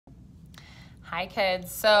Hi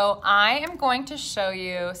kids, so I am going to show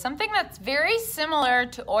you something that's very similar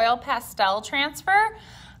to oil pastel transfer,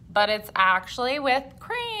 but it's actually with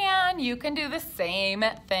crayon. You can do the same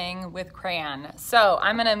thing with crayon. So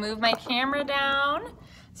I'm gonna move my camera down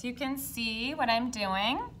so you can see what I'm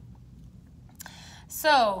doing.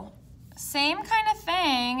 So same kind of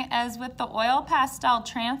thing as with the oil pastel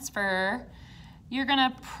transfer. You're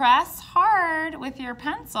gonna press hard with your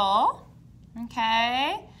pencil,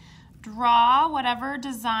 okay? Draw whatever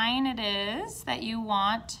design it is that you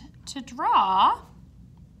want to draw.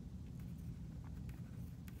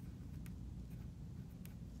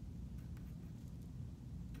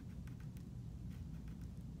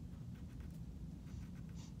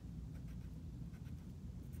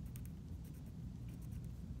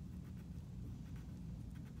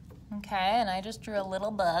 Okay, and I just drew a little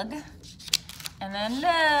bug. And then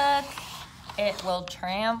look, it will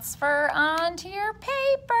transfer onto your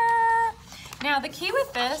paper. Now the key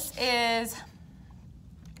with this is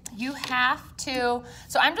you have to,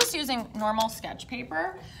 so I'm just using normal sketch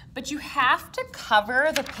paper, but you have to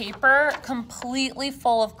cover the paper completely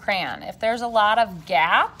full of crayon. If there's a lot of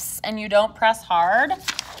gaps and you don't press hard,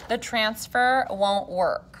 the transfer won't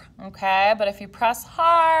work, okay? But if you press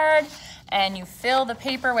hard and you fill the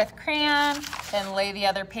paper with crayon, then lay the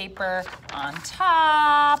other paper on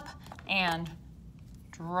top and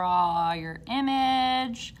draw your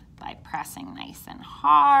image by pressing nice and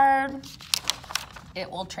hard.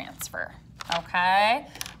 It will transfer, okay?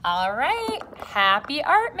 All right, happy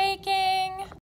art making.